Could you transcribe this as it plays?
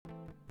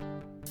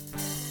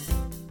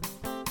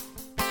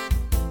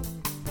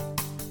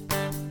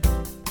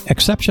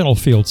Exceptional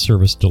field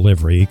service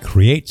delivery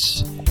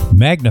creates,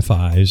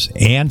 magnifies,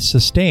 and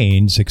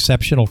sustains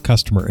exceptional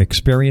customer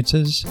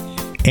experiences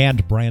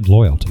and brand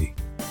loyalty.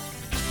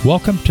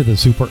 Welcome to the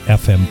Super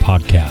FM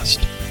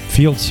podcast,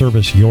 Field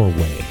Service Your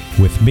Way,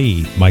 with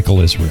me,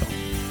 Michael Israel.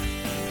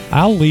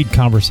 I'll lead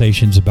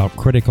conversations about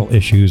critical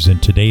issues in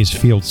today's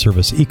field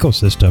service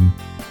ecosystem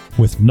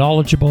with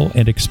knowledgeable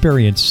and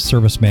experienced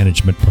service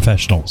management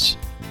professionals.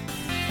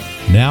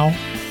 Now,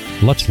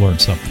 let's learn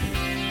something.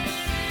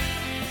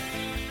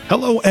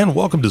 Hello and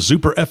welcome to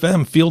Super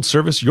FM Field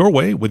Service Your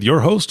Way with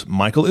your host,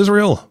 Michael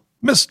Israel.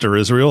 Mr.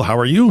 Israel, how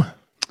are you?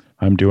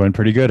 I'm doing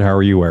pretty good. How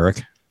are you,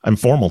 Eric? I'm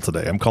formal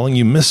today. I'm calling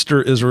you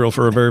Mr. Israel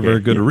for a very,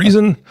 very good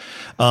reason.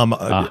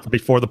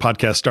 Before the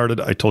podcast started,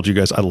 I told you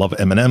guys I love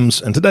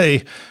M&Ms, and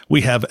today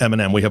we have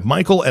M&M. We have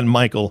Michael and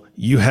Michael.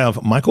 You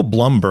have Michael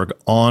Blumberg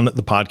on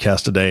the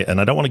podcast today,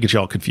 and I don't want to get you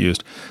all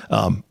confused,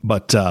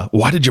 but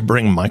why did you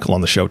bring Michael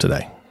on the show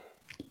today?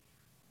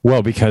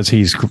 Well, because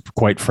he's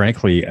quite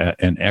frankly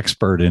an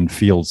expert in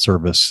field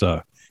service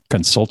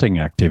consulting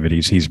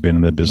activities. He's been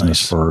in the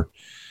business for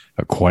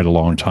quite a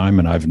long time,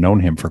 and I've known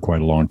him for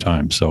quite a long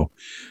time. So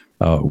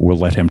we'll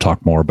let him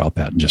talk more about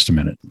that in just a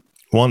minute.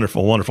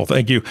 Wonderful, wonderful.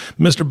 Thank you.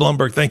 Mr.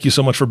 Blumberg, thank you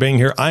so much for being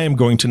here. I am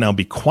going to now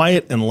be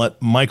quiet and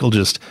let Michael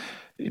just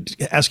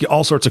ask you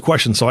all sorts of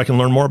questions so I can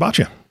learn more about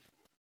you.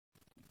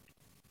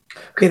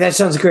 Okay, that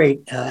sounds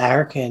great,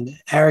 Eric.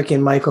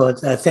 And Michael,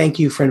 thank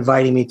you for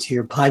inviting me to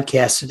your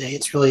podcast today.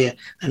 It's really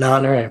an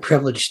honor and a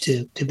privilege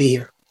to be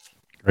here.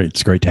 Great.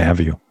 It's great to have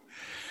you.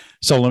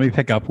 So let me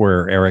pick up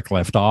where Eric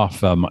left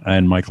off.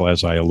 And Michael,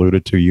 as I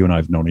alluded to, you and I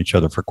have known each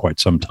other for quite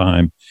some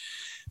time.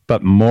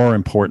 But more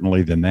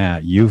importantly than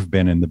that, you've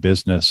been in the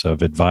business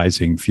of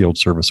advising field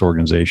service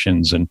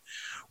organizations and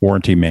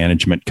warranty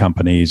management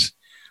companies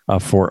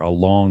for a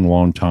long,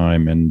 long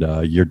time. And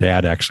your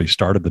dad actually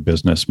started the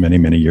business many,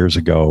 many years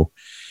ago.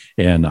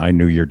 And I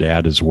knew your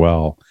dad as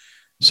well.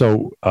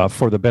 So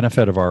for the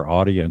benefit of our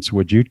audience,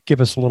 would you give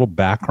us a little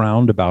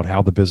background about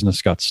how the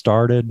business got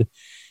started?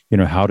 You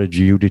know, how did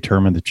you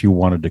determine that you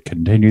wanted to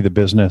continue the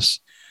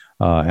business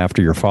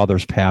after your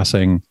father's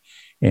passing?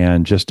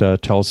 And just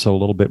tell us a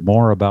little bit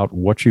more about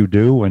what you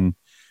do, and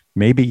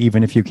maybe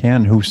even if you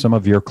can, who some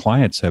of your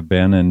clients have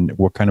been and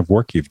what kind of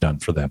work you've done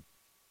for them.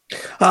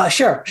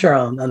 Sure.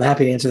 I'm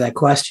happy to answer that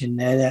question.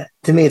 And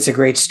to me, it's a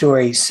great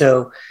story.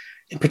 So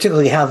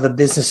particularly how the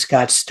business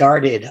got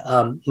started.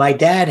 My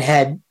dad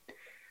had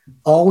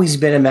always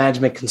been a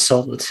management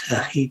consultant.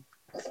 He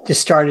just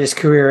started his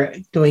career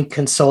doing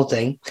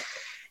consulting.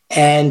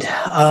 And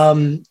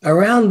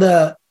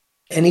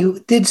and he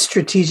did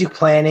strategic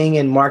planning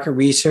and market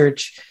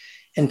research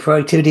and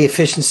productivity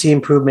efficiency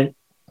improvement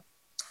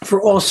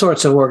for all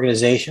sorts of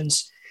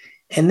organizations.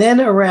 And then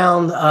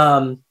around,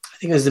 I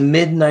think it was the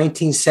mid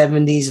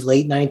 1970s,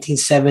 late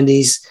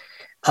 1970s,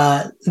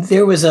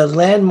 there was a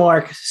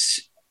landmark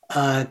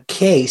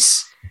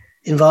case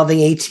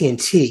involving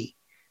AT&T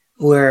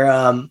where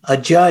a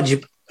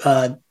judge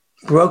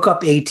broke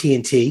up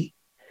AT&T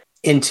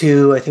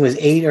into, I think it was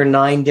 8 or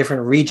 9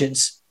 different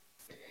regions.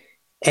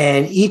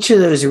 And each of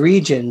those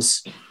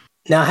regions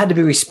now had to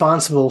be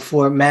responsible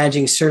for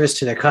managing service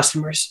to their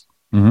customers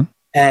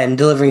and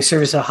delivering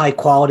service at high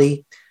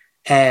quality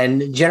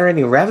and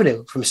generating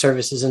revenue from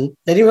services. And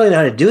they didn't really know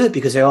how to do it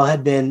because they all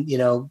had been,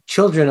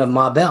 children of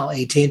Ma Bell,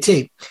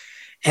 AT&T.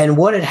 And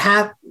what had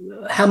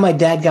happened, how my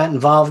dad got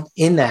involved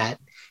in that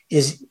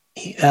is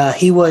while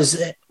he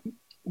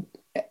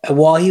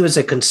was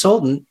a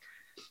consultant,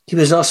 he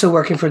was also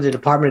working for the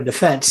Department of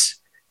Defense.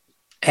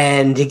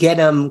 And to get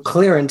him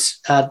clearance,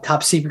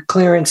 top secret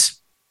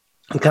clearance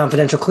and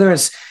confidential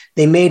clearance,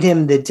 they made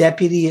him the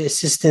Deputy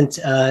Assistant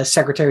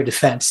Secretary of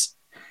Defense.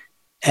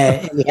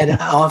 And he had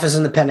an office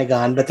in the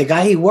Pentagon. But the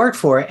guy he worked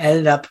for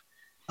ended up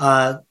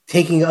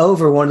taking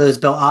over one of those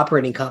Bell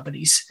operating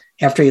companies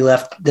after he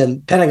left the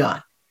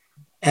Pentagon.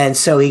 And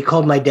so he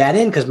called my dad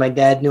in because my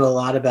dad knew a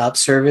lot about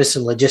service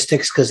and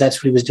logistics because that's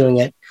what he was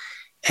doing at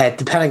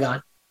the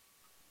Pentagon.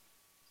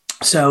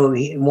 So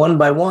one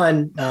by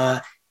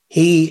one,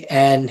 he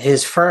and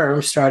his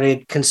firm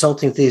started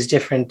consulting these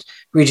different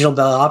regional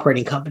Bell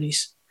operating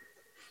companies.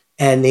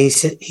 And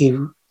he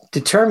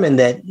determined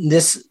that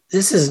this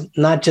is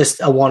not just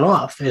a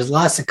one-off. There's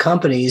lots of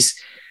companies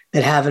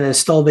that have an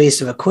installed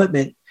base of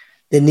equipment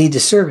that need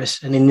to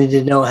service, and they need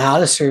to know how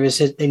to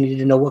service it. They need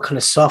to know what kind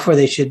of software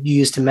they should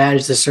use to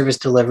manage the service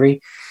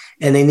delivery.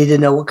 And they need to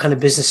know what kind of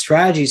business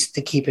strategies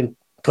to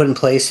put in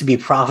place to be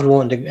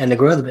profitable and to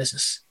grow the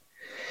business.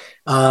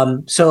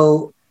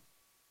 So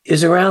it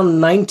was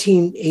around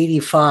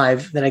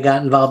 1985 that I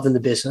got involved in the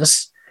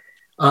business.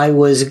 I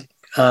was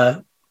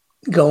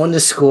going to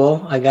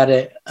school. I got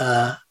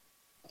a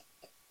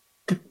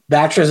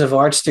Bachelor's of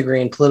Arts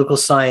degree in political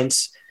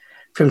science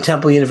from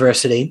Temple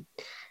University.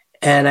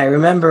 And I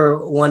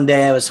remember one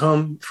day I was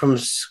home from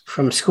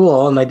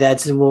school and my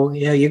dad said, well,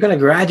 you're going to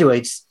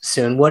graduate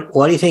soon. What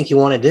do you think you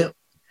want to do?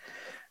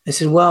 I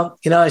said, well,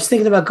 I was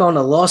thinking about going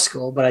to law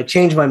school, but I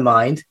changed my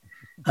mind.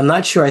 I'm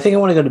not sure. I think I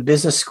want to go to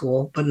business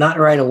school, but not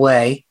right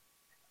away.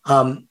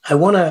 I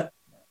want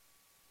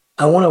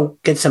to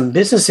get some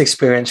business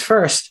experience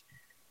first,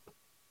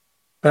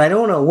 but I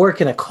don't want to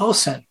work in a call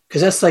center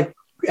because that's like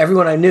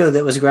everyone I knew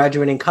that was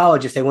graduating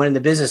college. If they went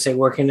into business, they were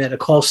working at a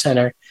call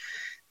center,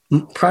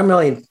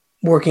 primarily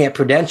working at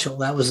Prudential.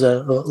 That was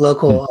a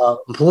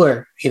local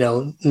employer,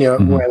 near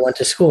where I went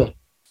to school.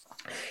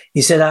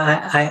 He said,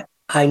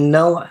 I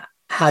know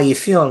how you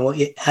feel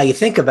and how you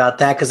think about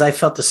that because I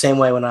felt the same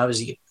way when I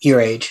was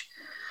your age.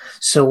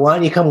 So why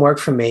don't you come work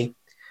for me?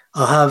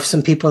 I'll have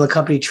some people in the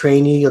company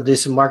train you. You'll do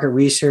some market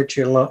research.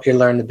 You'll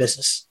learn the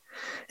business.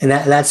 And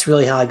that's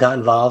really how I got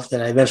involved.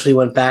 And I eventually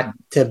went back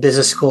to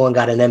business school and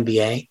got an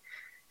MBA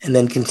and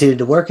then continued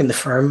to work in the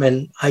firm.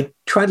 And I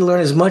tried to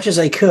learn as much as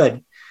I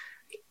could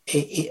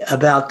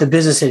about the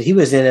business that he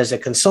was in as a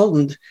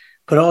consultant,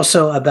 but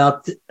also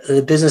about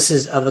the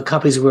businesses of the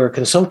companies we were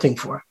consulting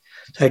for.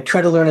 So I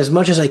tried to learn as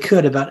much as I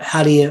could about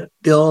how do you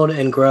build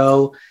and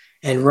grow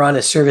and run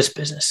a service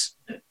business,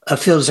 a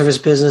field service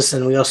business.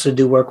 And we also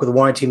do work with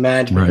warranty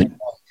management, right, and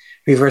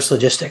reverse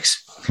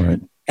logistics. Right.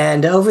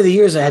 And over the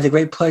years, I had the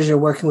great pleasure of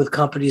working with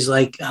companies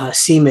like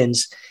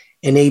Siemens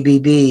and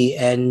ABB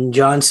and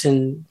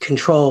Johnson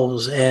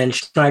Controls and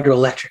Schneider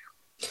Electric.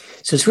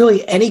 So it's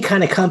really any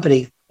kind of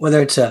company,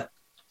 whether it's a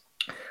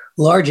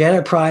large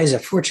enterprise, a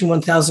Fortune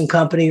 1000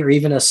 company, or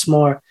even a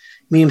small,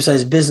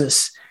 medium-sized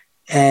business.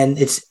 And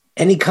it's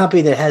any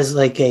company that has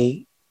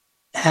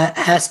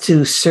has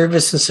to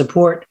service and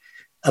support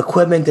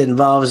equipment that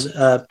involves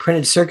a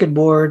printed circuit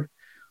board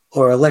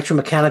or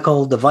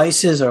electromechanical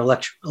devices or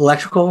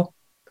electrical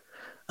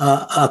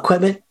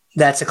equipment.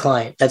 That's a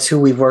client. That's who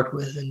we've worked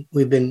with. And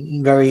we've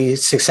been very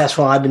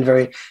successful. I've been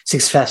very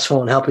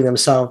successful in helping them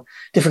solve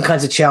different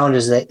kinds of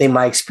challenges that they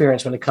might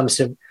experience when it comes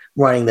to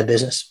running the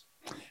business.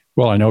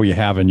 Well, I know you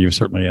have, and you've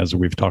certainly, as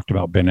we've talked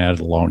about, been at it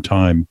a long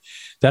time.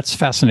 That's a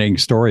fascinating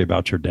story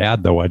about your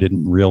dad, though. I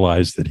didn't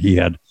realize that he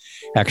had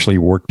actually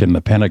worked in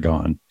the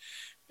Pentagon.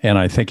 And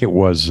I think it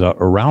was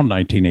around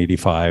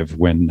 1985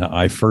 when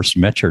I first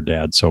met your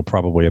dad. So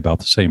probably about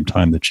the same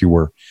time that you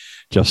were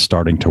just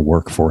starting to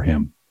work for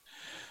him.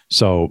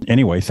 So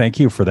anyway, thank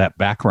you for that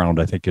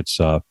background. I think it's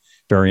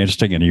very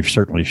interesting. And you've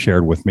certainly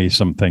shared with me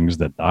some things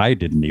that I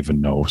didn't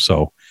even know.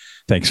 So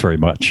thanks very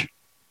much.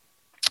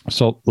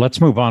 So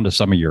let's move on to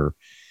some of your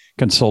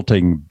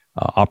consulting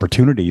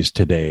opportunities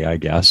today, I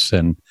guess.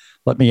 And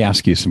let me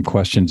ask you some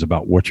questions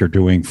about what you're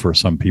doing for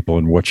some people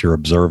and what you're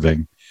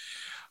observing.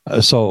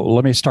 So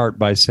let me start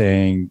by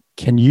saying,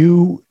 can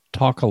you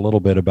talk a little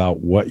bit about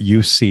what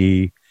you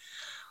see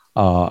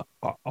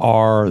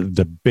are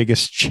the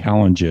biggest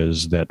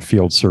challenges that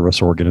field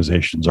service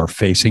organizations are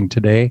facing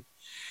today?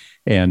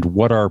 And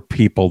what are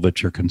people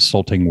that you're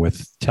consulting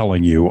with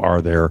telling you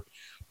are their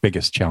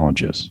biggest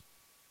challenges?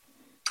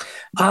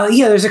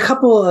 There's a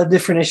couple of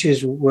different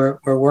issues we're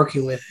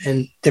working with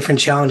and different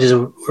challenges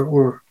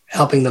we're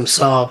helping them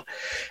solve.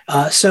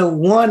 So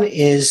one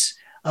is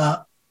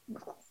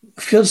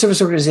field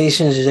service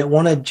organizations that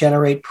want to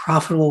generate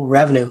profitable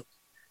revenue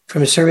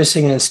from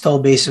servicing an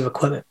installed base of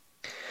equipment.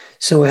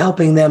 So we're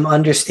helping them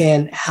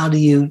understand how do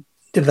you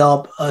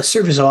develop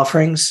service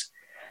offerings,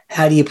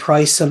 how do you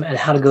price them, and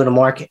how to go to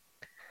market.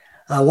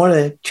 One of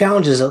the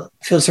challenges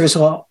field service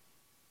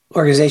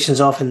organizations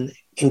often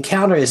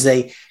encounter is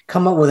they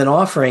come up with an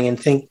offering and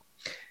think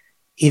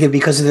either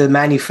because of the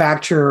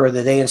manufacturer or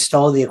that they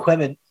install the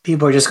equipment,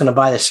 people are just going to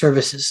buy the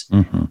services.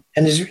 Mm-hmm.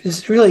 And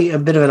there's really a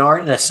bit of an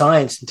art and a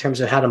science in terms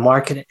of how to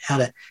market it, how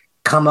to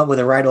come up with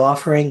the right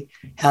offering,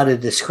 how to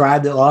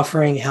describe the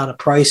offering, how to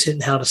price it,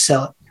 and how to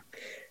sell it.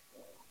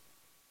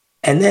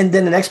 And then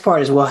the next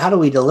part is, well, how do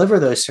we deliver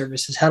those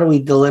services? How do we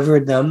deliver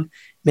them,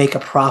 make a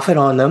profit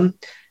on them,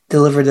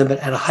 deliver them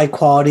at a high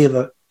quality and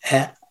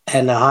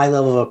a high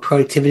level of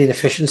productivity and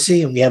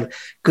efficiency, and we have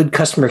good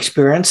customer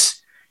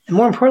experience? And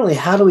more importantly,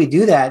 how do we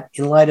do that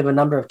in light of a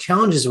number of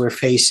challenges we're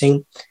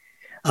facing?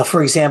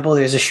 For example,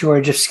 there's a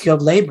shortage of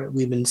skilled labor.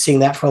 We've been seeing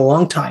that for a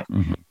long time.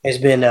 Mm-hmm. There's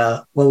been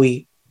what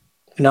we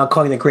are now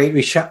calling the great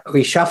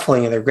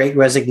reshuffling or the great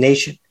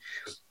resignation,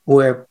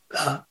 where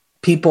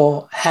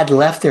people had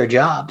left their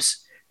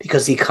jobs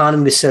because the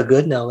economy is so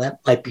good. Now that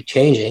might be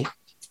changing.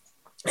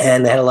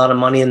 And they had a lot of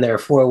money in their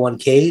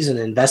 401ks and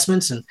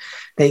investments, and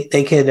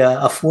they could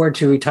afford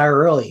to retire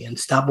early and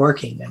stop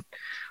working,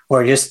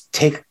 or just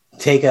take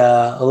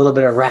a little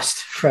bit of rest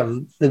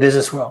from the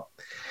business world.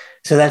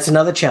 So that's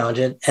another challenge.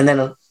 And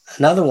then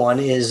another one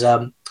is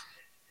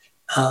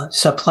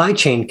supply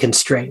chain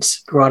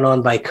constraints brought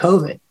on by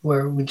COVID,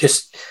 where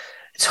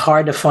it's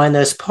hard to find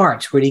those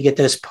parts. Where do you get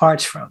those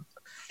parts from?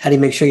 How do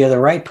you make sure you have the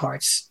right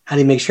parts? How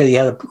do you make sure that you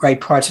have the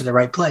right parts in the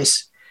right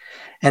place?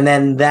 And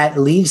then that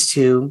leads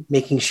to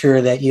making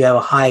sure that you have a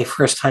high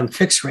first-time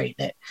fix rate.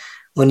 That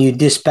when you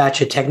dispatch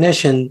a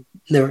technician,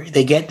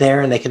 they get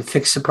there and they can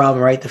fix the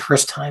problem right the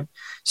first time.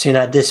 So you're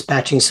not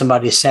dispatching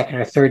somebody a second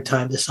or third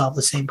time to solve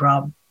the same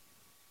problem.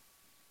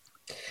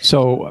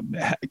 So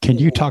can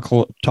you talk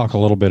a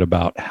little bit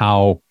about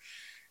how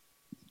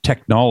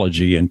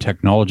technology and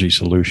technology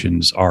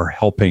solutions are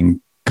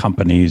helping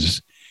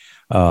companies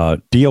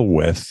deal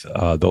with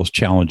those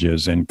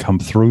challenges and come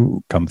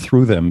through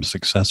them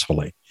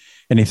successfully.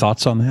 Any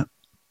thoughts on that?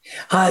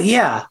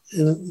 Yeah.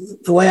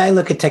 The way I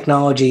look at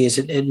technology is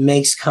it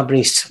makes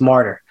companies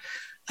smarter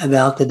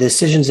about the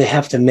decisions they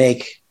have to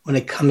make when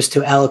it comes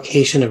to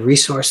allocation of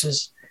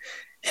resources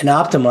and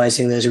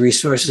optimizing those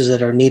resources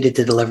that are needed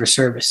to deliver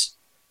service.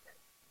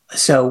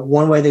 So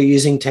one way they're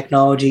using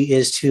technology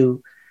is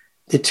to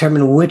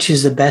determine which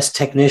is the best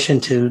technician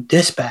to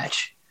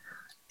dispatch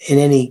in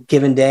any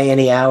given day,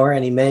 any hour,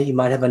 any minute. You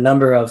might have a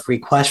number of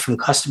requests from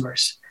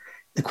customers.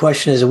 The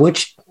question is,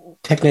 which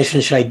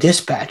technician should I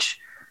dispatch?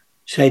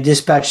 Should I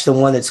dispatch the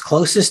one that's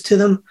closest to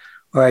them,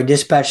 or I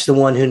dispatch the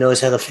one who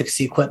knows how to fix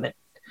the equipment?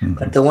 Mm-hmm.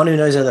 But the one who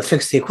knows how to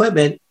fix the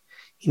equipment,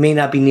 he may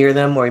not be near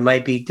them, or he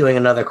might be doing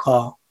another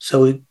call.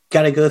 So we've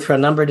got to go through a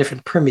number of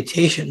different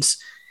permutations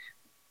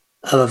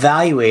of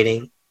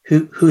evaluating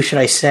who should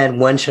I send,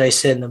 when should I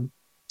send them,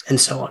 and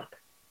so on.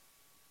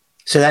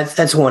 So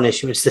that's one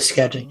issue. It's the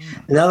scheduling.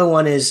 Another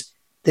one is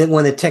that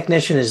when the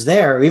technician is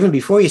there, or even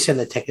before you send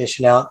the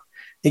technician out,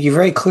 that you're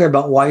very clear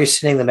about why you're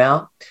sending them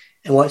out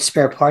and what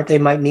spare part they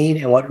might need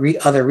and what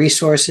other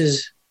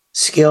resources,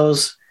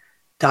 skills,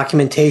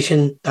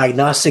 documentation,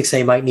 diagnostics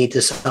they might need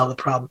to solve the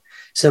problem.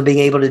 So being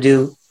able to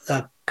do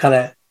kind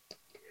of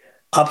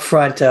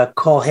upfront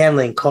call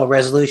handling, call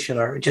resolution,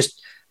 or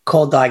just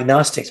call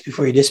diagnostics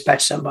before you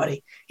dispatch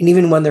somebody. And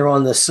even when they're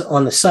on the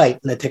site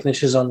and the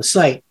technician is on the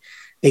site,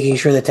 making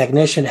sure the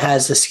technician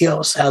has the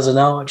skills, has the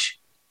knowledge.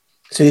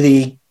 So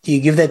either you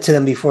give that to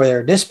them before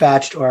they're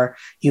dispatched, or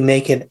you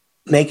make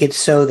it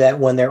so that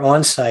when they're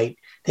on site,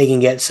 they can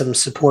get some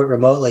support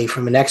remotely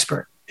from an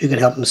expert who can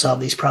help them solve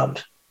these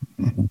problems.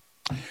 Mm-hmm.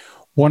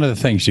 One of the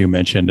things you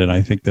mentioned, and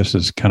I think this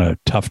is kind of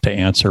tough to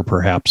answer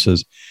perhaps,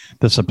 is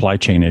the supply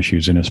chain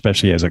issues, and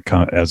especially as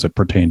it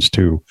pertains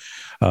to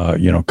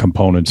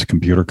components,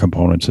 computer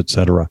components, et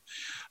cetera.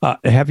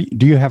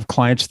 Do you have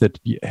clients that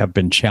have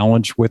been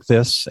challenged with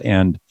this?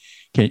 And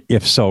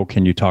if so,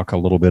 can you talk a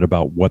little bit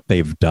about what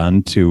they've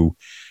done to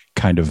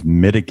kind of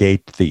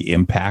mitigate the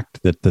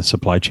impact that the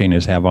supply chain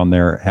is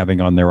having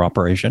on their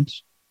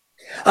operations?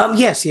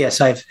 Yes.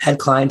 I've had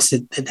clients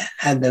that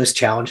had those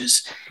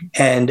challenges.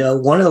 And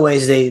one of the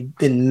ways they've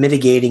been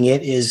mitigating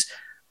it is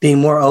being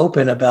more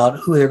open about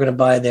who they're going to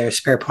buy their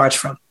spare parts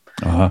from.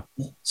 Uh-huh.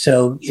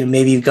 So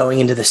maybe going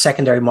into the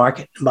secondary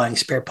market and buying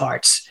spare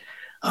parts.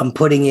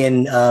 Putting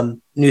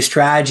in new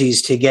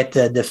strategies to get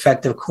the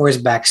defective cores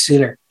back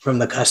sooner from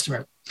the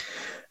customer.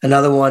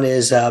 Another one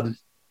is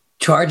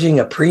charging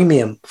a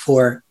premium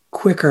for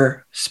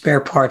quicker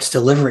spare parts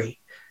delivery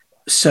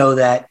so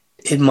that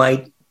it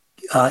might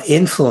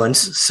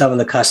influence some of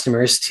the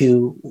customers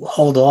to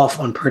hold off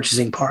on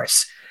purchasing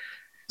parts.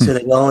 So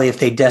that only if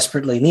they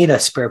desperately need a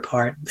spare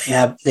part,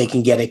 they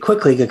can get it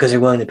quickly because they're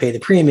willing to pay the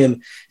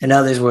premium. And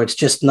others where it's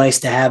just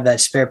nice to have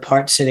that spare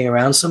part sitting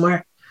around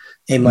somewhere,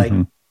 they might,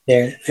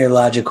 their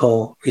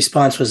logical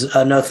response was,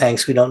 no,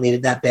 thanks. We don't need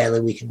it that badly.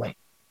 We can wait.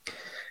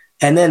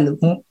 And then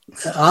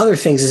other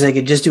things is they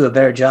could just do a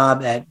better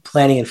job at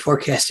planning and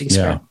forecasting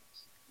spare.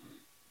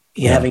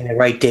 Having the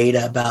right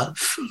data about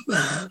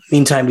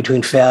mean time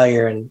between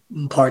failure and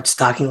part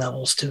stocking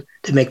levels to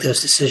make those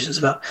decisions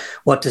about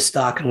what to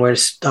stock and where to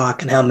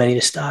stock and how many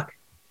to stock.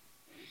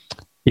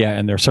 Yeah,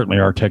 and there certainly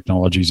are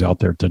technologies out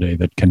there today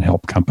that can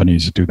help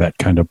companies do that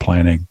kind of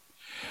planning.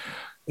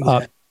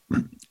 Exactly.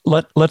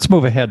 Let's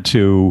move ahead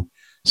to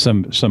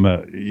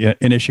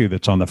an issue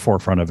that's on the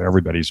forefront of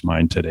everybody's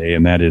mind today,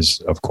 and that is,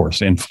 of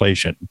course,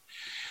 inflation.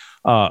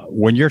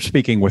 When you're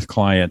speaking with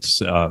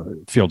clients,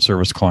 field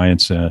service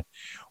clients,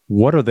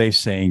 what are they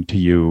saying to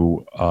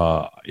you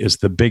is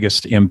the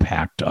biggest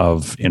impact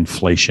of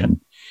inflation,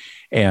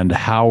 and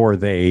how are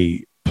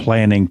they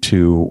planning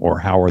to, or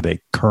how are they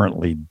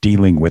currently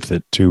dealing with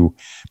it to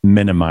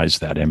minimize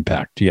that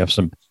impact? Do you have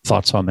some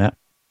thoughts on that?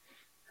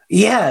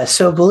 Yeah.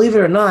 So believe it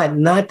or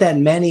not that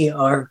many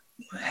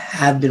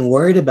have been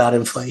worried about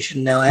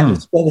inflation. Now, I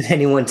haven't spoken with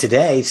anyone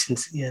today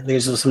since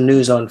there's some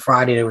news on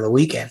Friday over the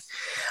weekend,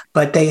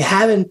 but they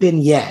haven't been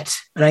yet.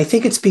 And I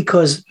think it's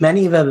because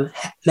many of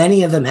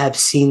them have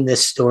seen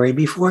this story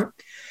before.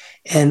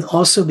 And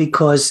also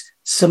because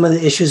some of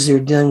the issues they're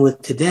dealing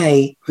with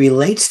today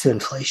relates to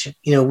inflation.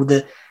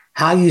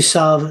 How you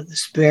solve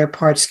spare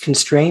parts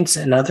constraints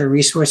and other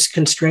resource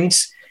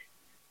constraints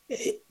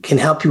can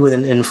help you with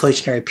an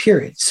inflationary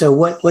period. So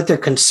what they're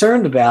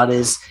concerned about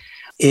is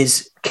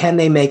can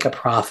they make a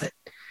profit?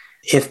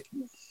 If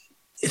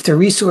the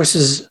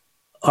resources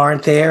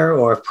aren't there,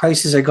 or if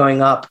prices are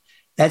going up,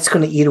 that's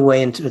going to eat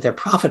away into their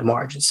profit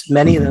margins.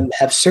 Many of them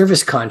have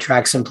service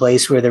contracts in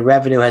place where the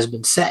revenue has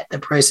been set, the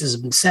prices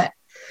have been set.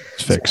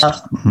 It's fixed.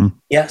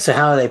 So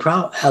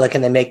how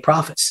can they make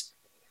profits?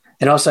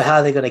 And also, how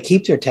are they going to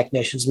keep their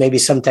technicians? Maybe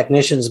some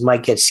technicians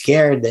might get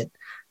scared that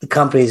the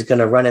company is going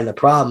to run into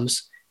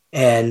problems,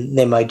 and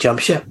they might jump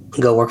ship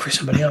and go work for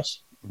somebody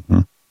else.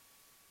 Mm-hmm.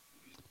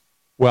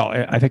 Well,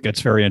 I think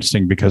it's very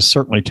interesting because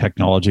certainly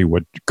technology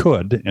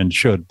could and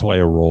should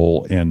play a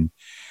role in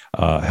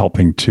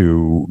helping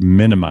to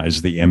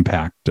minimize the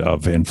impact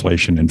of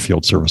inflation in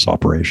field service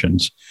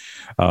operations.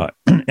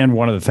 And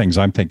one of the things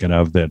I'm thinking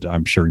of that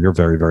I'm sure you're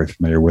very, very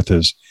familiar with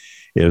is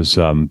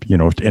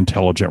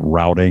intelligent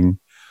routing,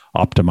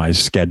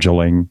 optimized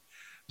scheduling,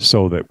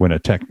 so that when a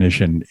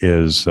technician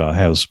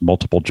has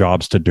multiple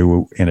jobs to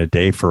do in a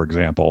day, for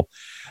example,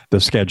 the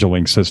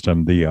scheduling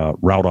system, the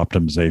route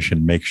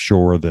optimization makes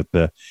sure that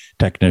the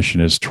technician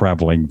is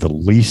traveling the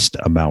least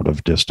amount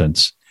of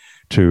distance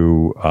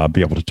to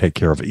be able to take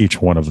care of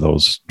each one of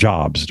those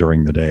jobs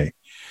during the day.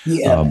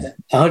 Yeah,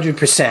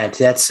 100%.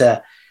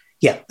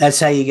 That's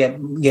how you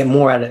get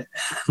more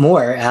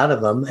out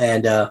of them,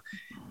 and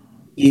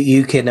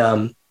you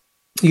can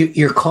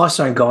your costs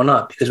aren't going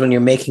up, because when you're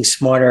making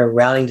smarter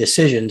routing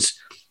decisions,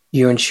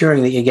 you're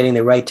ensuring that you're getting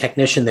the right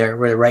technician there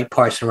with the right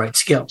parts and right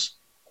skills.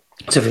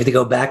 So if you have to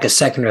go back a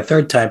second or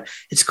third time,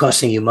 it's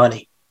costing you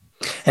money.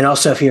 And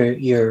also, if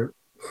you're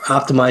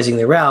optimizing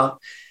the route,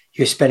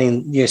 you're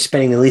spending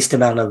the least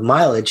amount of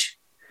mileage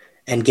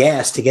and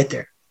gas to get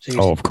there.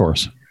 So of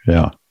course,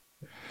 yeah.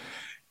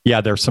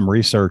 There's some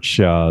research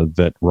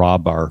that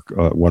Rob,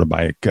 one of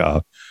my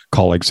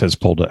colleagues, had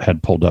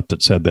pulled up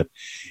that said that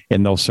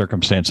in those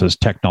circumstances,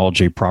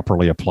 technology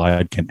properly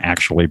applied can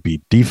actually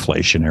be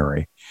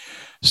deflationary.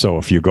 So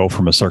if you go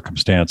from a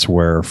circumstance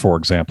where, for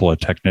example, a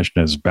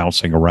technician is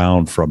bouncing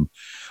around from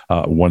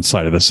one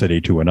side of the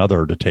city to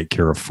another to take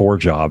care of 4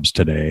 jobs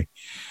today,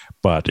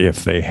 but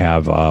if they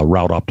have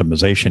route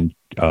optimization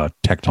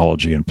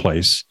technology in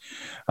place,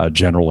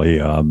 generally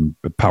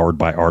powered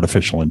by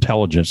artificial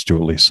intelligence to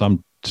at least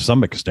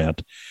some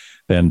extent,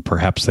 then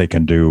perhaps they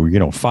can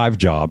do 5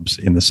 jobs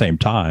in the same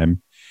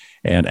time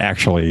and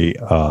actually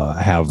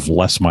have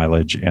less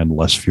mileage and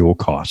less fuel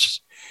costs.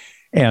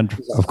 And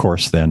of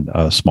course, then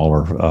a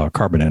smaller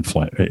carbon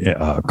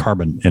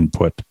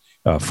input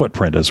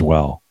footprint as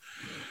well.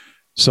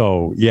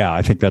 So,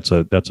 I think that's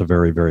a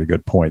very, very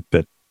good point,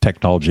 that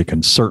technology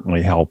can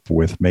certainly help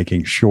with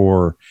making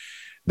sure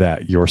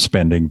that you're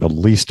spending the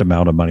least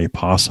amount of money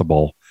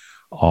possible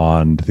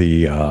on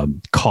the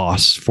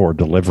costs for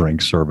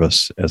delivering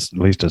service, at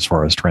least as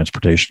far as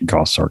transportation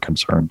costs are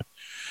concerned.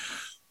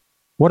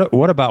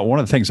 What about one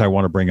of the things I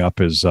want to bring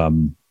up is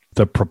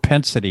the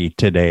propensity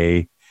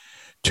today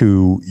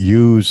to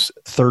use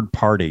third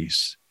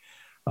parties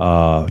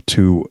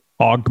to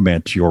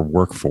augment your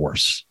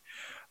workforce.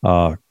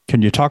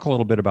 Can you talk a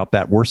little bit about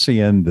that? We're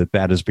seeing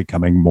that is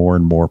becoming more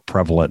and more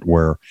prevalent,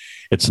 where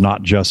it's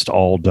not just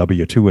all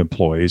W-2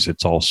 employees,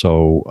 it's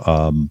also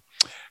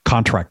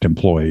contract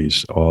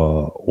employees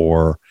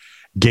or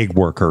gig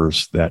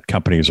workers that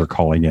companies are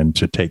calling in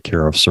to take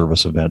care of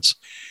service events,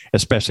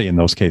 especially in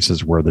those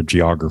cases where the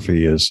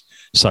geography is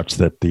such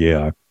that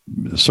the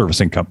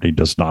servicing company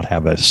does not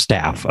have a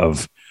staff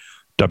of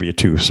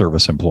W-2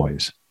 service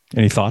employees.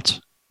 Any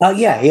thoughts?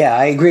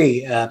 I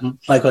agree.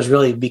 Michael, is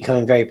really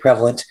becoming very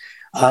prevalent.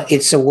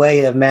 It's a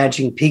way of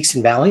managing peaks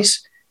and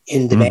valleys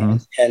in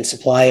demand and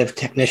supply of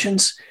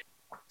technicians.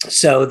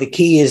 So the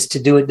key is to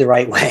do it the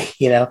right way,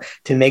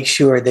 to make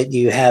sure that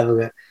you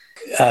have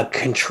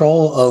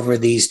control over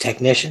these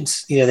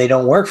technicians. They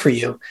don't work for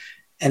you.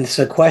 And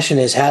so the question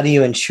is, how do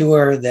you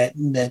ensure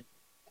that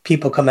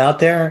people come out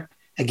there,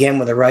 again,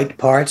 with the right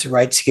parts, the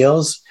right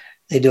skills,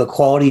 they do a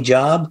quality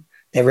job,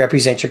 they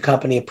represent your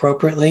company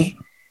appropriately,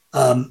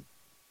 and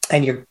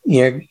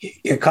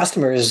your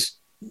customers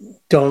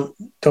don't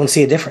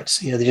see a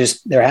difference.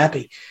 They're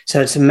happy.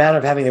 So it's a matter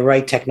of having the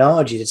right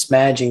technology that's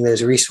managing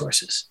those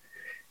resources.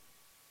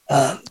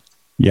 As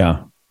you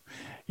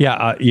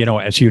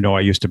know,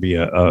 I used to be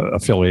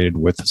affiliated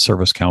with the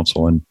Service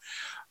Council, and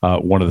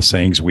one of the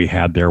sayings we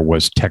had there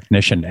was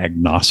technician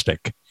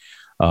agnostic.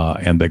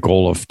 And the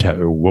goal of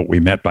what we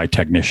meant by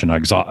technician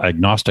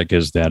agnostic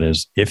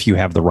is if you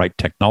have the right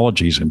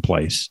technologies in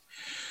place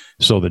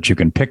so that you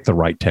can pick the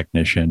right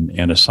technician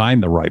and assign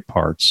the right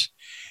parts,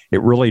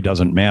 it really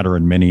doesn't matter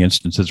in many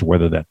instances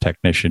whether that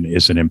technician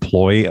is an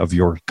employee of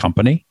your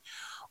company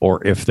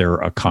or if they're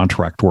a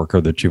contract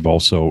worker that you've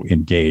also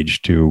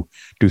engaged to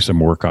do some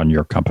work on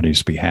your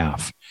company's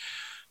behalf.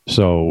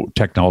 So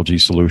technology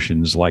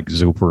solutions like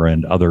Zuper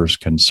and others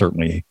can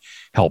certainly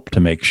help to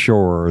make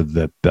sure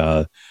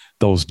that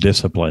those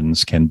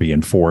disciplines can be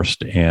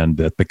enforced and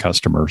that the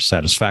customer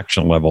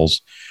satisfaction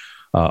levels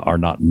are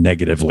not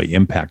negatively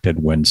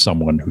impacted when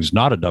someone who's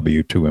not a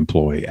W-2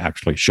 employee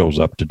actually shows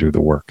up to do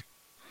the work.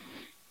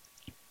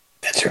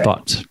 That's right.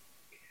 Thoughts?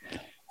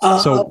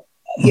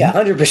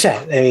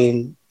 100%. I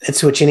mean,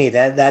 that's what you need.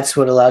 That's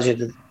what allows you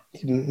to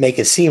make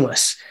it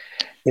seamless.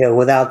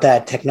 Without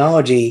that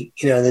technology,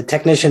 the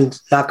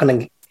technician's not going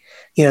to,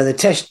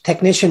 the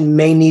technician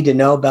may need to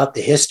know about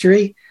the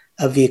history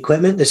of the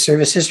equipment, the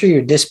service history.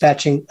 You're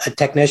dispatching a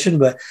technician,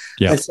 but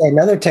let's say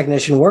another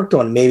technician worked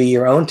on, maybe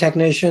your own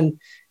technician,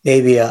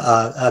 maybe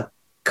a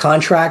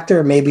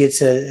contractor, maybe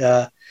it's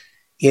a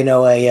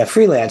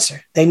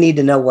freelancer. They need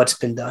to know what's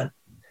been done.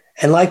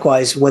 And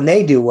likewise, when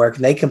they do work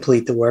and they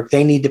complete the work,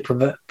 they need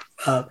to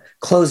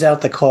close out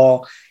the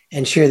call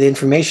and share the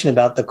information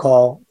about the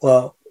call,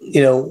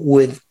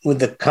 with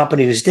the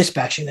company who's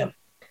dispatching them.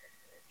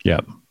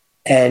 Yeah.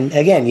 And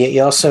again,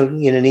 you also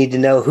need to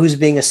know who's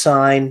being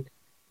assigned,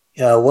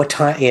 what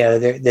time,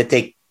 that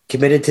they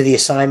committed to the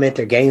assignment,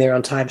 they're getting there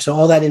on time. So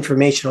all that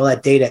information, all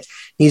that data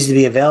needs to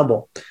be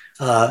available,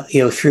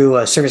 through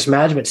a service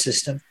management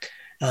system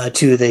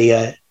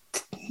to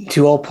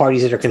all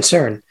parties that are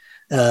concerned,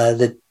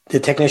 the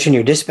technician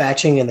you're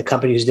dispatching and the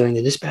company who's doing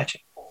the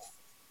dispatching.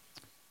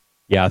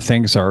 Yeah,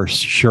 things are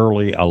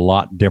surely a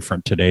lot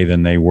different today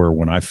than they were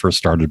when I first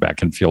started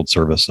back in field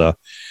service.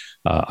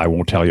 I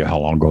won't tell you how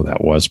long ago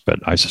that was, but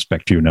I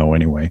suspect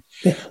anyway.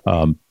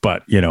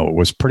 But, it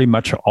was pretty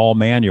much all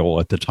manual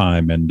at the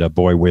time. And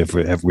boy,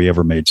 have we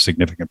ever made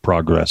significant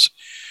progress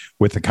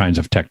with the kinds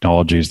of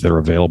technologies that are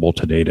available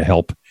today to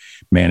help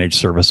manage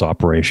service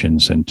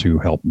operations and to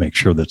help make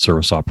sure that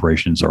service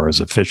operations are as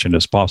efficient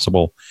as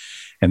possible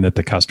and that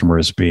the customer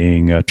is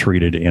being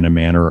treated in a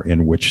manner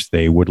in which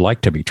they would like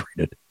to be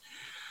treated.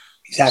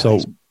 Exactly.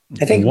 So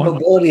I think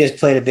mobility has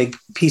played a big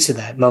piece of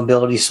that.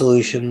 Mobility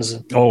solutions.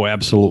 Oh,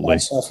 absolutely.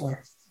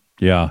 Software.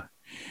 Yeah,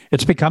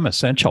 it's become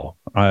essential.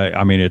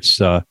 I mean, it's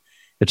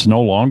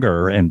no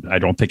longer, and I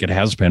don't think it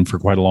has been for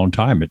quite a long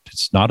time.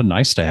 It's not a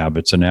nice to have;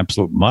 it's an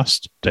absolute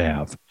must to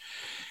have.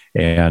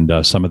 And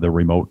some of the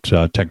remote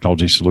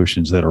technology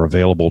solutions that are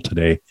available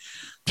today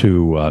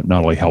to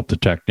not only help the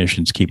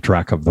technicians keep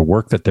track of the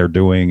work that they're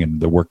doing and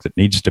the work that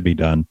needs to be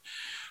done,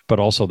 but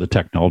also the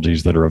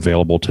technologies that are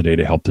available today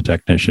to help the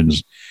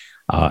technicians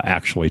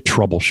actually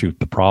troubleshoot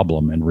the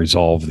problem and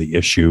resolve the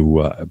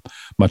issue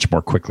much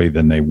more quickly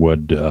than they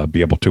would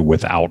be able to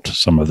without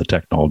some of the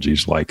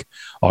technologies like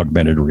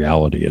augmented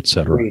reality, et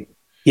cetera.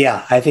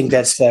 Yeah, I think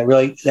that's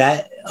really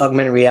that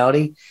augmented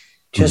reality,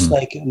 just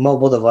like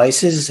mobile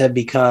devices have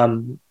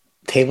become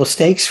table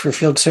stakes for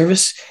field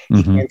service.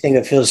 You can't think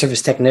of a field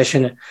service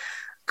technician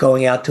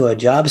going out to a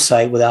job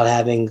site without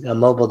having a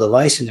mobile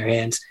device in their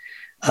hands.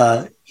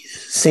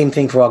 Same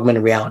thing for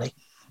augmented reality.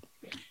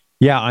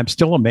 Yeah, I'm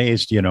still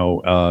amazed,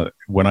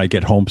 when I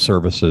get home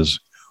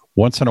services,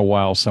 once in a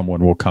while,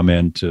 someone will come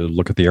in to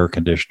look at the air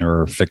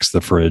conditioner or fix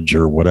the fridge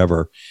or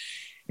whatever,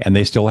 and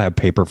they still have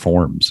paper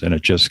forms, and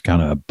it just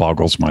kind of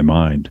boggles my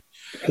mind.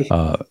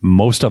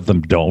 Most of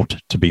them don't,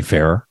 to be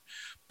fair,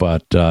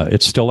 but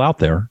it's still out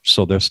there.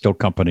 So there's still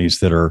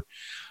companies that are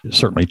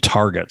certainly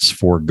targets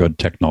for good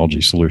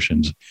technology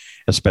solutions,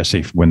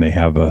 especially when they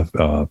have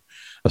a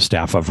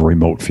staff of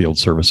remote field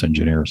service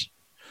engineers.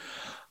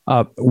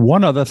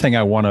 One other thing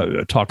I want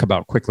to talk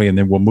about quickly, and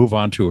then we'll move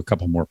on to a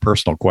couple more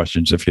personal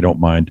questions, if you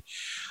don't mind.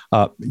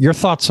 Your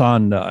thoughts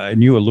on,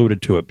 and you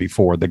alluded to it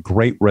before, the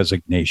Great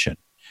Resignation,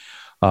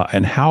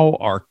 and how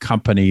are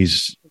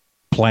companies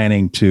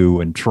planning to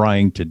and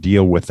trying to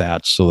deal with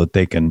that so that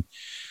they can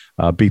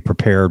be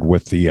prepared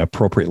with the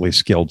appropriately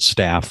skilled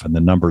staff and the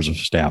numbers of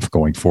staff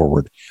going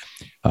forward.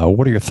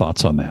 What are your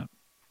thoughts on that?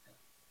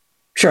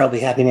 Sure, I'll be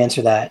happy to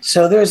answer that.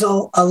 So there's a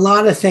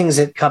lot of things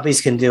that companies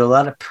can do, a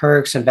lot of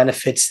perks and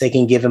benefits they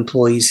can give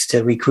employees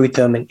to recruit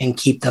them and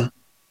keep them.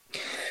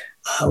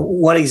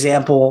 One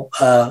example,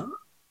 I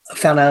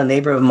found out a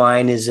neighbor of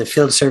mine is a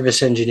field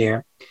service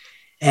engineer,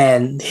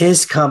 and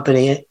his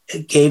company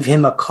gave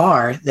him a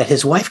car that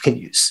his wife can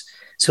use.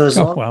 So as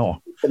long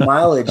as the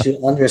mileage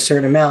under a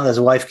certain amount,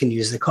 his wife can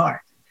use the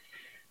car.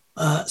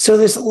 So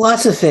there's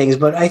lots of things,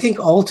 but I think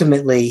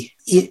ultimately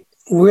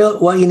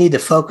what you need to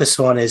focus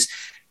on is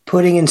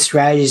putting in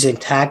strategies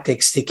and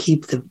tactics to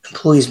keep the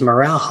employees'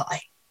 morale high.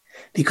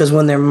 Because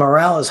when their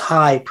morale is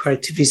high,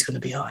 productivity is going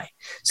to be high.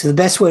 So the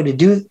best way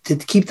to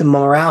keep the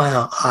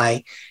morale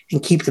high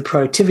and keep the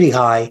productivity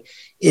high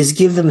is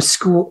give them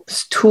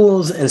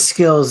tools and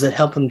skills that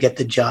help them get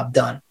the job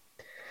done,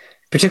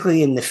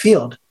 particularly in the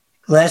field.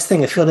 The last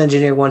thing a field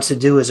engineer wants to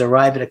do is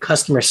arrive at a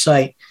customer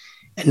site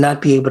and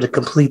not be able to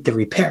complete the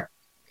repair.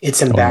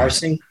 It's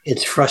embarrassing,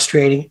 it's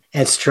frustrating,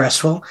 and it's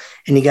stressful.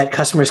 And you got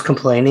customers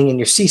complaining and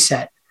your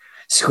CSAT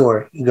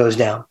score goes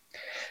down.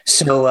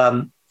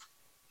 So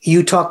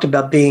you talked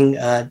about being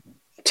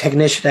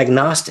technician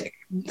agnostic.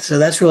 So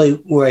that's really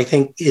where I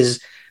think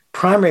is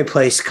primary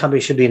place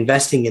companies should be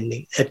investing in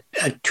the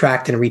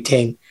attract and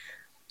retain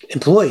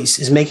employees,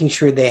 is making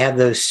sure they have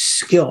those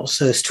skills,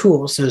 those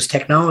tools, those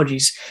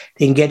technologies,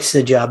 they can get to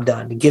the job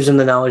done. It gives them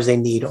the knowledge they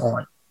need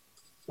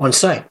on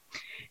site.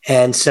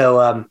 And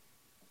so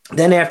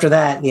then after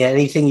that,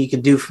 anything you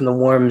can do from the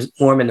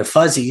warm and the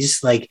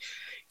fuzzies, like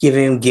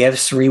giving them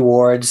gifts,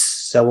 rewards,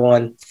 so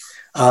on.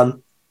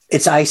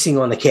 It's icing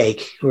on the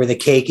cake, where the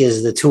cake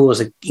is the tools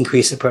that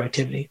increase the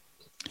productivity.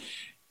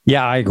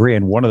 Yeah, I agree.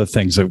 And one of the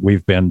things that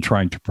we've been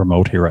trying to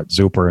promote here at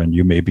Zuper, and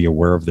you may be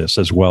aware of this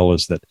as well,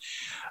 is that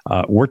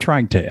we're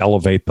trying to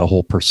elevate the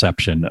whole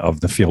perception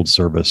of the field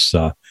service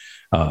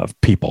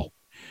people.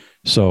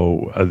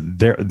 So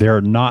they're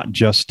not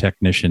just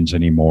technicians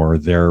anymore.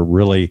 They're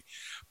really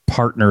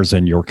partners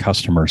in your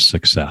customer's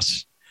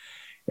success.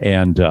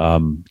 And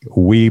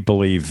we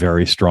believe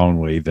very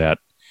strongly that,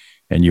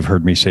 and you've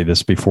heard me say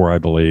this before, I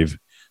believe,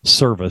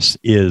 service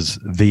is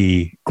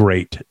the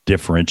great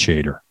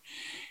differentiator.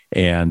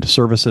 And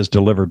service is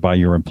delivered by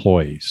your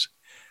employees.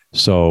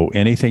 So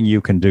anything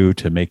you can do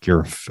to make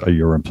your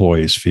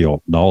employees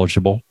feel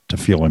knowledgeable, to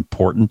feel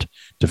important,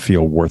 to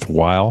feel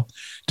worthwhile,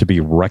 to be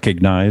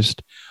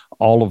recognized,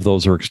 all of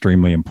those are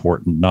extremely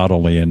important, not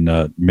only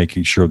in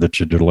making sure that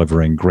you're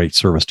delivering great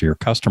service to your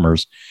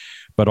customers,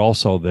 but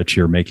also that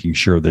you're making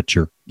sure that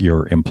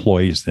your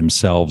employees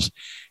themselves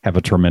have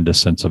a tremendous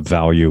sense of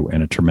value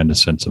and a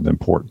tremendous sense of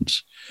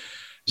importance.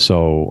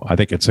 So I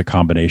think it's a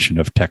combination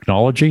of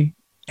technology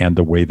and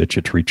the way that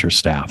you treat your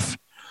staff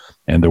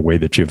and the way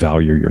that you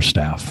value your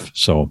staff.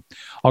 So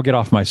I'll get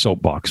off my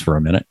soapbox for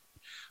a minute.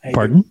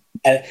 Pardon?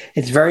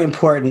 It's very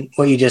important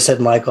what you just said,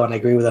 Michael, and I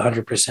agree with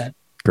 100%.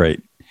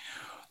 Great.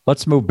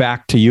 Let's move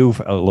back to you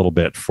a little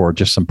bit for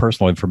just some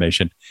personal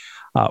information.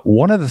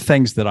 One of the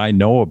things that I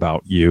know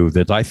about you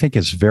that I think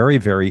is very,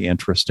 very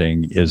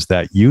interesting is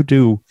that you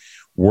do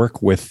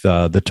work with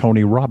the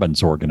Tony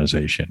Robbins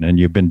organization, and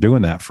you've been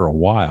doing that for a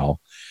while.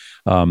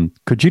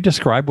 Could you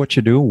describe what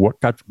you do?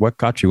 What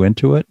got you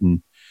into it,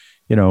 and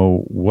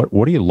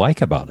what do you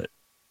like about it?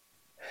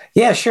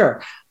 Yeah,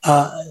 sure.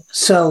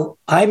 So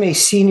I'm a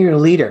senior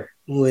leader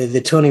with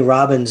the Tony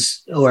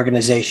Robbins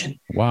organization.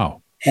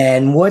 Wow.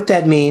 And what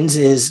that means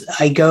is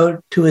I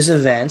go to his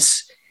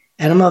events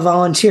and I'm a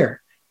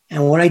volunteer.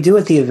 And what I do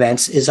at the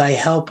events is I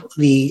help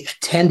the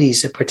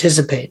attendees, the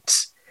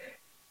participants,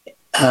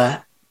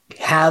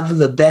 have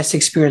the best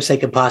experience they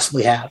could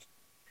possibly have.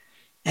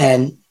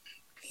 And,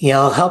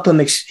 I'll help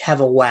them have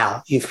a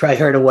wow. You've probably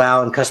heard of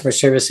wow in customer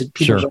service. That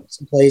people Sure. go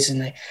someplace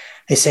and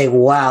they say,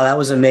 wow, that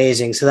was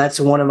amazing. So that's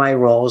one of my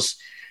roles.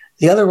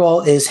 The other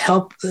role is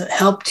help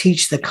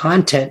teach the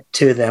content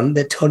to them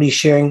that Tony's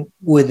sharing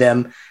with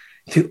them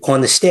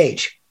on the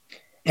stage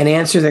and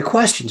answer their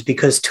questions,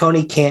 because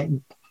Tony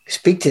can't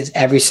speak to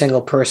every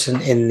single person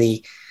in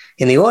the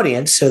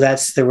audience. So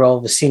that's the role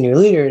of a senior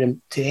leader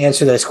to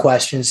answer those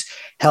questions,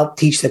 help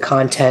teach the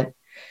content,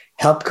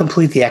 help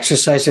complete the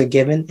exercise they're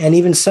given, and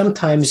even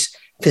sometimes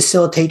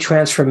facilitate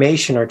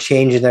transformation or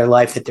change in their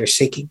life that they're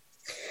seeking.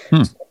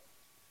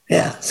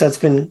 Yeah, so it's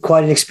been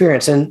quite an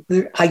experience. And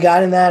I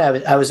got in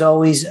that. I was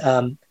always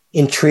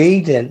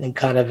intrigued and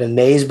kind of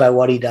amazed by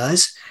what he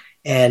does.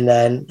 And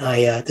then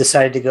I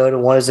decided to go to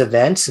one of his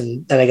events,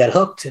 and then I got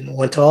hooked and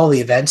went to all the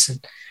events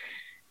and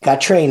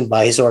got trained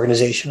by his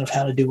organization of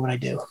how to do what I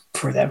do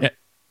for them.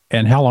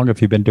 And how long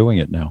have you been doing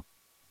it now?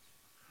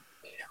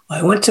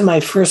 I went to my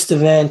first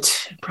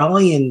event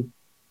probably in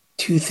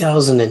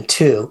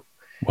 2002.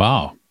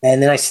 Wow.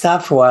 And then I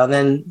stopped for a while, and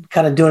then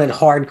kind of doing it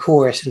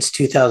hardcore since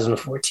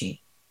 2014.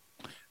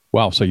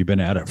 Wow. So you've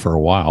been at it for a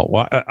while.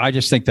 Well, I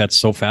just think that's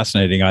so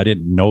fascinating. I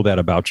didn't know that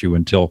about you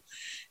until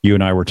you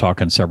and I were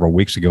talking several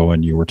weeks ago,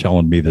 and you were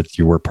telling me that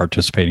you were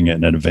participating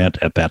in an event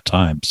at that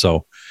time.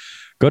 So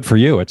good for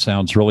you. It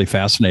sounds really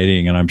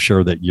fascinating. And I'm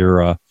sure that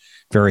you're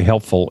very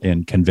helpful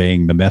in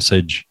conveying the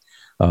message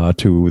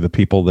to the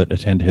people that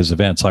attend his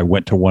events. I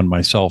went to one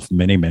myself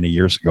many, many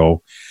years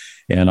ago,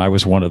 and I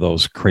was one of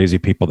those crazy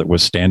people that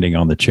was standing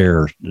on the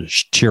chair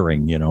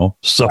cheering,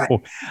 So right.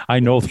 I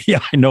know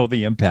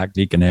the impact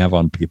he can have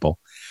on people.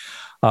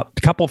 A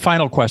couple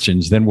final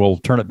questions, then we'll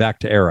turn it back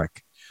to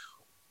Eric.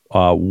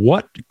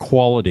 What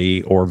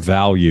quality or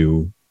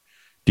value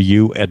do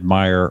you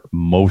admire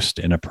most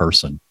in a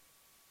person?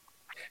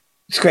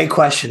 It's a great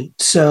question.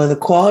 So the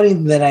quality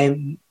that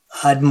I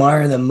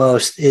admire the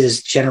most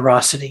is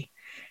generosity.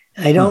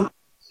 I don't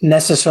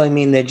necessarily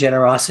mean their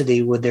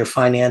generosity with their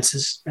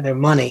finances or their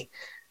money,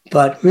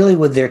 but really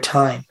with their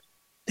time,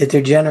 that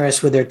they're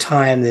generous with their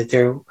time, that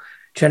they're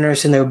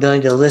generous in their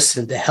ability to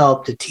listen, to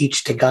help, to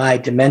teach, to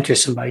guide, to mentor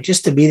somebody,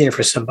 just to be there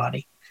for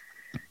somebody.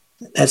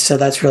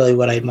 That's really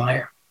what I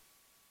admire.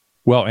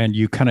 Well, and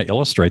you kind of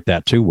illustrate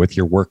that too with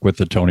your work with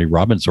the Tony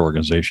Robbins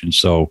organization.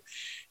 So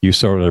you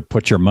sort of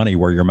put your money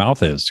where your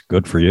mouth is.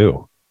 Good for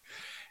you.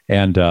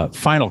 And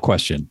final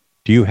question.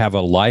 Do you have a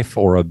life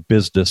or a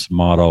business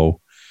motto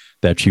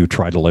that you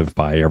try to live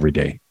by every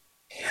day?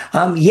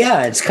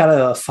 Yeah, it's kind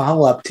of a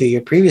follow-up to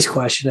your previous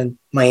question. And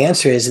my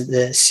answer is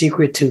the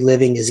secret to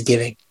living is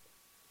giving.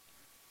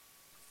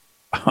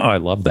 Oh, I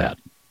love that.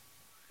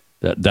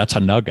 That's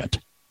a nugget.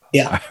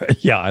 Yeah.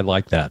 Yeah, I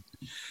like that.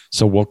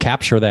 So we'll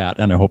capture that.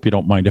 And I hope you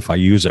don't mind if I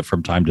use it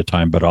from time to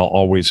time, but I'll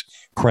always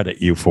credit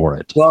you for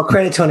it. Well,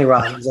 credit Tony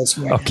Robbins. That's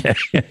right. Okay.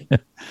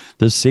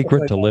 The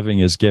secret to living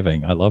is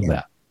giving. I love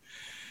that.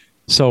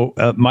 So,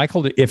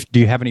 Michael, do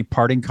you have any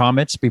parting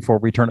comments before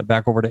we turn it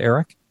back over to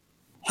Eric?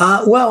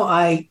 Well,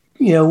 I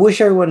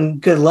wish everyone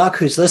good luck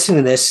who's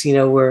listening to this.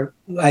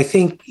 I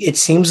think it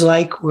seems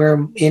like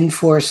we're in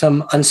for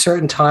some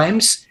uncertain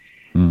times.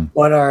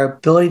 But our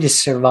ability to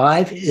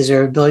survive is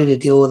our ability to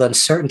deal with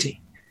uncertainty.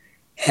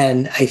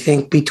 And I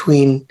think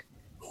between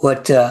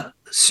what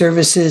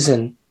services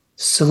and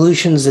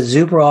solutions that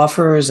Zuber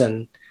offers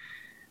and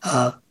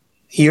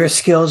your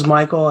skills,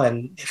 Michael,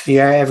 and if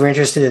you're ever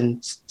interested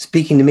in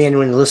speaking to me,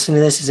 anyone listening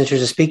to this is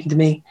interested in speaking to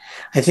me,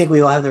 I think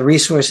we all have the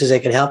resources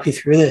that can help you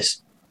through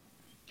this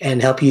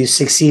and help you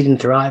succeed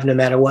and thrive no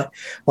matter what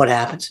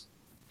happens.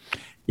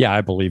 Yeah,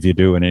 I believe you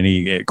do. And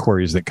any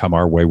queries that come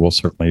our way, we'll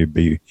certainly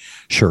be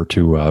sure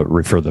to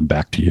refer them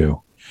back to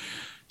you.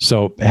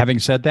 So having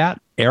said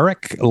that,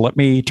 Eric, let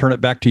me turn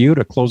it back to you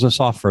to close us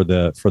off for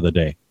the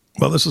day.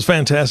 Well, this was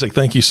fantastic.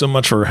 Thank you so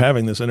much for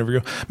having this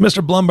interview.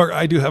 Mr. Blumberg,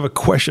 I do have a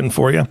question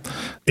for you.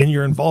 In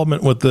your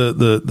involvement with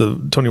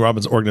the Tony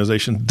Robbins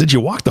organization, did you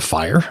walk the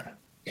fire?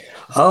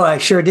 Oh, I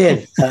sure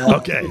did.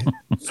 Okay.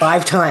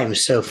 5 times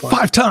so far.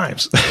 5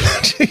 times.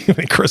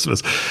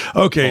 Christmas.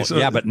 Okay. Well,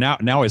 yeah, but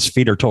now his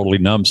feet are totally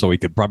numb, so he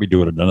could probably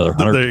do it another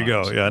 100 There you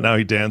times. go. Yeah, now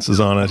he dances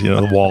on it,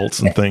 the waltz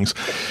and things.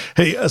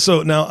 Hey,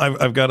 so now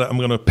I'm going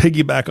to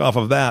piggyback off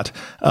of that.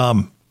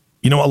 A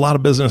lot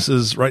of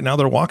businesses right now,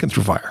 they're walking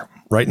through fire.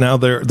 Right now,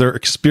 they're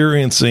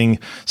experiencing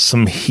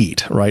some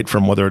heat, right?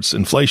 From whether it's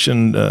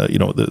inflation,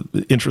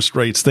 the interest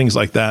rates, things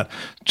like that,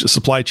 just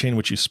supply chain,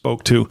 which you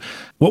spoke to.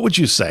 What would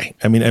you say?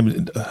 I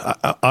mean,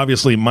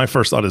 obviously, my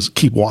first thought is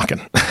keep walking,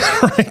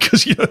 right?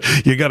 Because you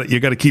got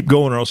to keep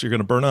going, or else you're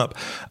going to burn up.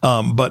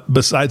 But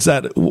besides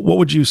that, what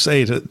would you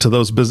say to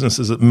those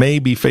businesses that may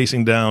be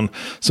facing down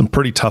some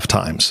pretty tough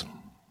times?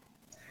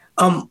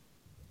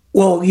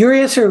 Well, your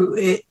answer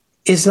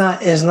is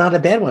not a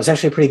bad one. It's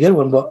actually a pretty good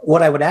one. But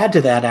what I would add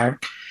to that,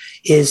 Eric,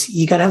 is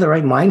you got to have the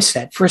right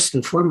mindset first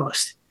and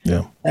foremost.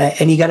 Yeah.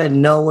 And you got to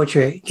know what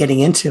you're getting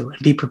into and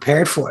be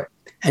prepared for it,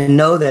 and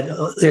know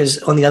that there's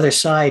on the other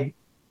side,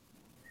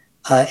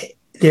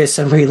 there's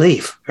some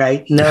relief,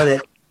 right? Know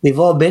that we've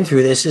all been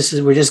through this.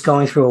 We're just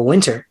going through a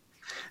winter.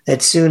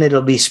 That soon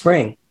it'll be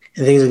spring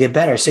and things will get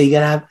better. So you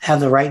got to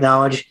have the right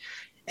knowledge,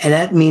 and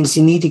that means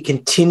you need to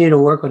continue to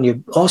work on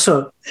it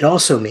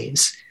also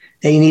means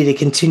that you need to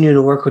continue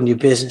to work on your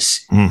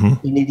business.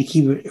 Mm-hmm. You need to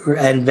keep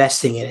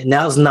investing in it.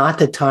 Now's not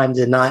the time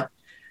to not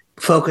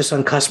focus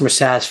on customer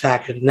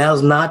satisfaction.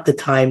 Now's not the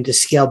time to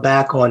scale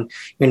back on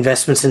your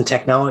investments in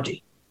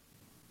technology.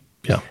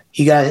 Yeah,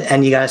 you got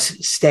to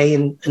stay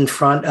in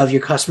front of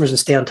your customers and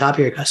stay on top of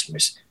your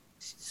customers.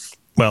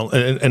 Well,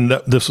 and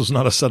this was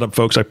not a setup,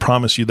 folks. I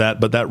promise you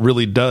that. But that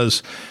really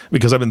does,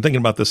 because I've been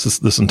thinking about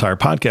this entire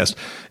podcast,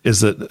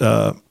 is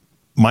that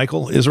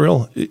Michael,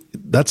 Israel,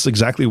 that's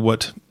exactly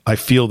what I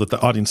feel that the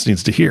audience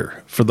needs to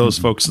hear. For those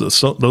folks,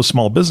 those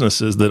small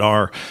businesses that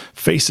are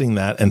facing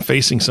that and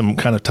facing some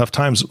kind of tough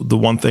times, the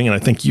one thing, and I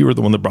think you were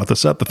the one that brought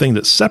this up, the thing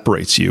that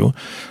separates you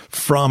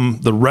from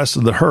the rest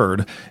of the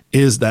herd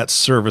is that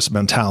service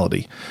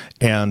mentality.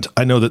 And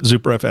I know that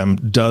Super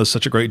FM does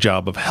such a great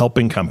job of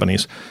helping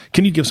companies.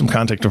 Can you give some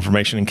contact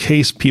information in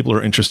case people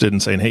are interested in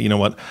saying, hey, you know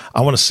what?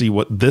 I want to see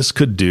what this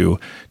could do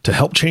to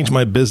help change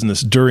my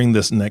business during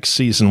this next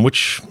season,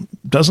 which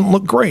doesn't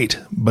look great,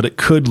 but it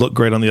could look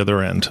great on the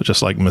other end,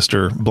 just like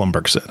Mr.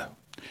 Blumberg said.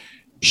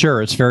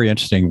 Sure. It's very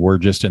interesting. We're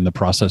just in the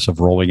process of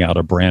rolling out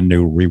a brand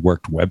new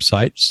reworked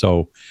website.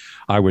 So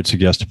I would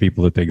suggest to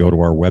people that they go to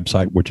our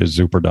website, which is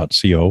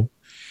zuper.co.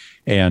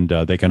 And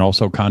they can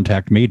also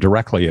contact me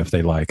directly if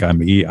they like.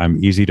 I'm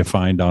easy to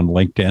find on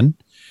LinkedIn.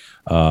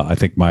 I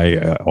think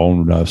my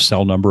own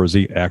cell number is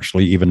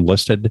actually even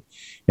listed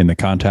in the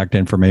contact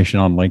information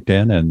on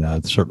LinkedIn,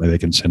 and certainly they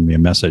can send me a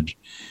message,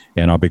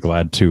 and I'll be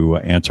glad to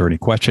answer any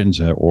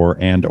questions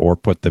or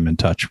put them in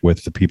touch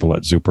with the people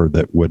at Zuper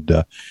that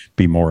would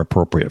be more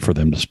appropriate for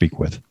them to speak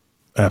with.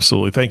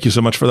 Absolutely. Thank you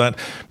so much for that,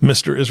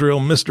 Mr. Israel.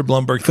 Mr.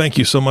 Blumberg, thank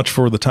you so much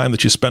for the time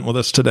that you spent with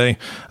us today.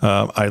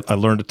 I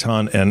learned a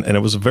ton, and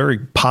it was a very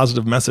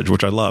positive message,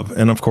 which I love.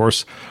 And of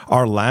course,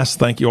 our last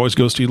thank you always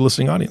goes to you, the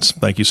listening audience.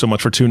 Thank you so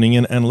much for tuning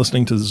in and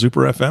listening to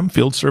Zuper FM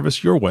Field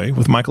Service Your Way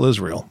with Michael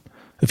Israel.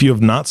 If you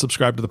have not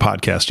subscribed to the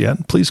podcast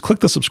yet, please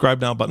click the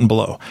subscribe now button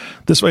below.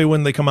 This way,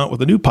 when they come out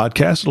with a new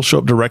podcast, it'll show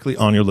up directly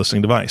on your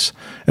listening device.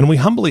 And we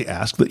humbly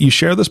ask that you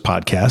share this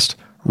podcast,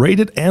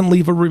 rate it, and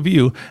leave a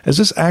review, as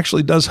this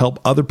actually does help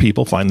other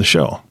people find the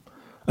show.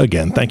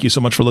 Again, thank you so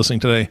much for listening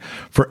today.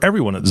 For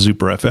everyone at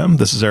Zuper FM,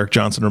 this is Eric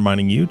Johnson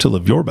reminding you to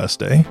live your best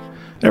day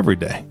every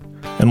day.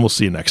 And we'll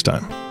see you next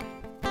time.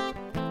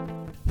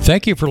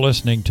 Thank you for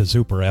listening to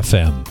Zuper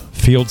FM,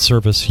 Field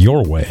Service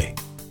Your Way.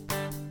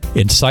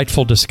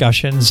 Insightful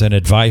discussions and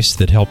advice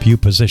that help you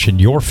position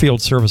your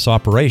field service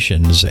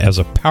operations as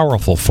a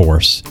powerful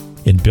force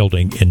in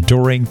building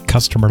enduring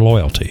customer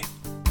loyalty.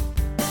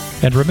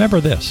 And remember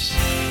this,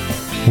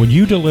 when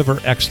you deliver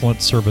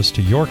excellent service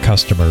to your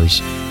customers,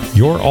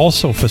 you're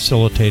also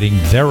facilitating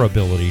their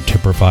ability to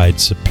provide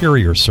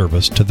superior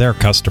service to their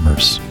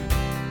customers,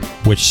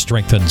 which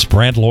strengthens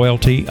brand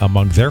loyalty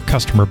among their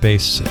customer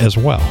base as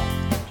well.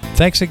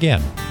 Thanks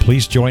again.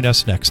 Please join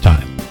us next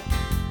time.